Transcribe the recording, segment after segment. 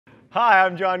Hi,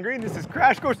 I'm John Green. This is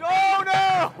Crash Course. Oh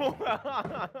no!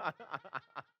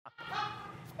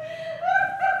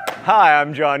 Hi,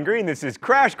 I'm John Green. This is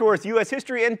Crash Course U.S.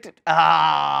 History and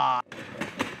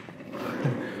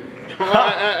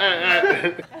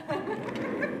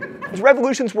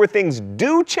revolutions where things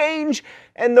do change,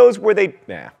 and those where they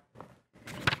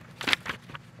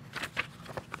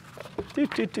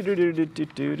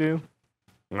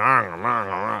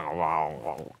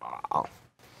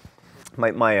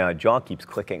My jaw keeps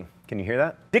clicking. Can you hear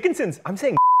that? Dickinson's, I'm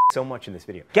saying so much in this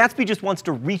video. Gatsby just wants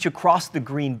to reach across the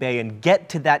green bay and get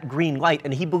to that green light,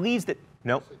 and he believes that,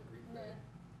 nope.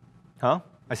 Huh?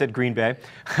 I said Green Bay.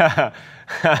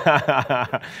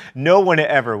 No one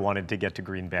ever wanted to get to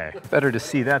Green Bay. Better to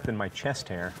see that than my chest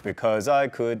hair. Because I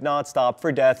could not stop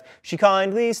for death, she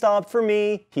kindly stopped for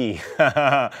me.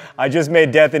 I just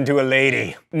made death into a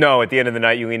lady. No, at the end of the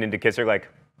night, you lean in to kiss her like,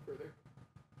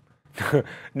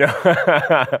 no,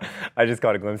 I just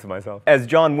caught a glimpse of myself. As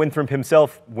John Winthrop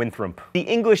himself, the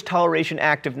English Toleration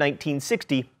Act of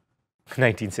 1960.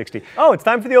 Oh, it's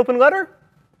time for the open letter?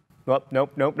 Well,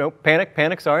 nope.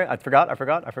 Panic, sorry. I forgot.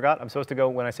 I'm supposed to go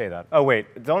when I say that. Oh,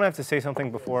 wait, don't I have to say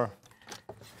something before?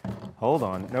 Hold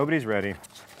on, nobody's ready.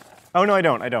 Oh, no, I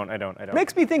don't.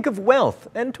 Makes me think of wealth,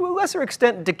 and to a lesser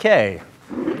extent, decay.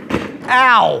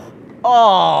 Ow!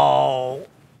 Oh!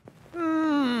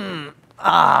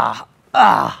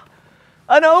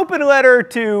 An open letter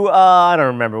to, I don't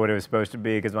remember what it was supposed to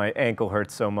be because my ankle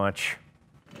hurts so much.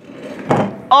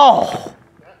 Oh!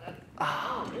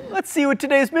 Let's see what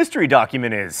today's mystery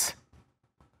document is.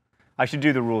 I should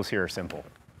do the rules here are simple.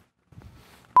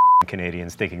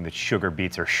 Canadians thinking that sugar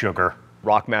beets are sugar.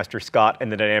 Rockmaster Scott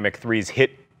and the Dynamic Threes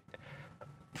hit.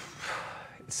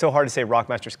 It's so hard to say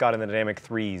Rockmaster Scott and the Dynamic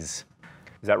Threes.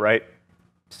 Is that right?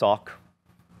 Sock.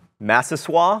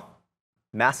 Massasoit?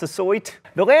 Massasoit?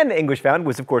 The land the English found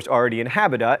was, of course, already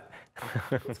inhabited.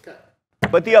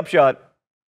 But the upshot,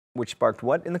 which sparked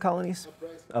what in the colonies?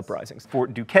 Uprisings.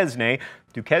 Fort Duquesne.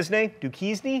 The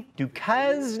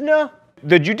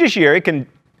judiciary can...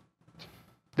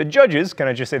 The judges, can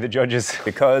I just say the judges?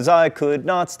 Because I could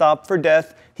not stop for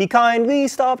death, he kindly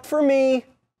stopped for me.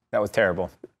 That was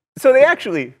terrible. So they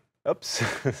actually... Oops,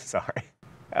 sorry.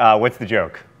 What's the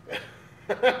joke?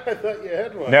 I thought you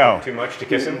had one. No. Too much to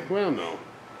kiss him? Well, no.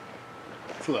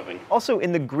 It's loving. Also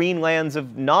in the green lands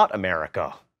of not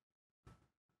America.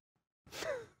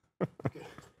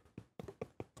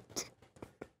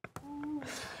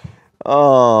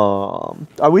 Oh,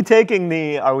 are we taking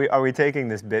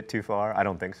this bit too far? I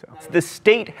don't think so. The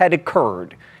state had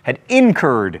incurred, had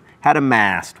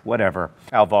amassed, whatever.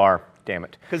 Alvar, damn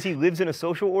it. Because he lives in a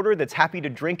social order that's happy to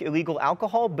drink illegal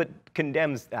alcohol, but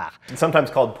condemns, It's sometimes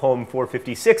called Poem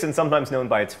 456, and sometimes known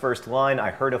by its first line,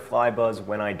 I heard a fly buzz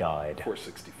when I died.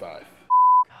 465.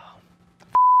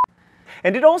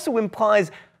 And it also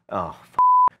implies,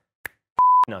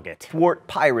 nugget. Thwart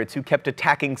pirates who kept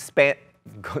attacking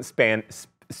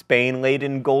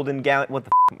Spain-laden golden galleon. What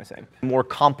the am I saying? More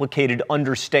complicated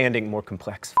understanding, more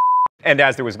complex. And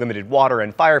as there was limited water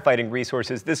and firefighting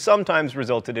resources, this sometimes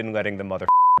resulted in letting the mother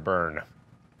burn.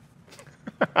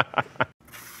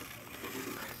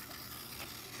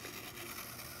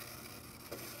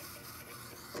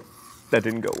 That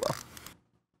didn't go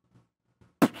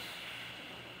well.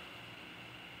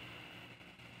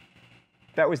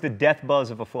 That was the death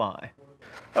buzz of a fly.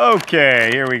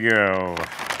 Okay, here we go.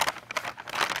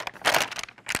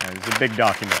 It's a big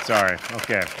document, sorry.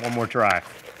 Okay, one more try.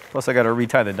 Plus I gotta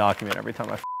retie the document every time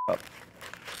I f up.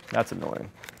 That's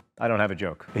annoying. I don't have a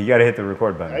joke. You gotta hit the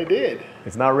record button. I did.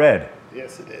 It's not red.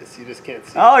 Yes, it is. You just can't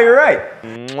see it. Oh, you're right.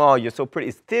 Oh, you're so pretty.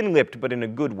 It's thin-lipped, but in a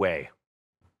good way.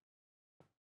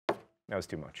 That was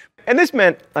too much. And this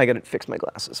meant I gotta fix my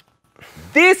glasses.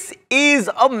 This is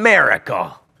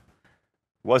America.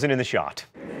 Wasn't in the shot.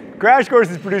 Crash Course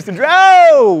is produced in...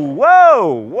 Oh!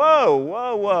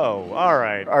 Whoa! All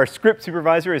right. Our script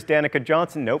supervisor is Danica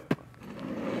Johnson. Nope.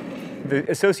 The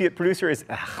associate producer is...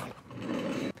 I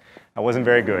wasn't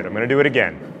very good. I'm going to do it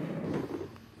again.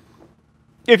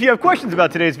 If you have questions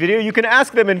about today's video, you can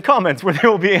ask them in comments where they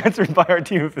will be answered by our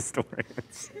team of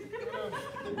historians.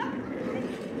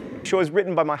 The show is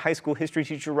written by my high school history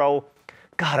teacher, Raul.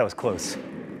 God, I was close.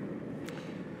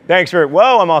 Thanks for...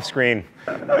 Whoa, I'm off screen.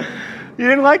 You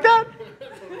didn't like that?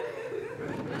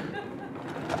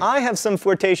 I have some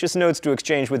flirtatious notes to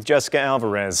exchange with Jessica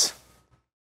Alvarez.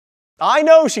 I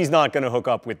know she's not going to hook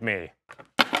up with me.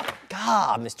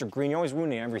 God, Mr. Green, you're always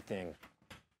ruining everything.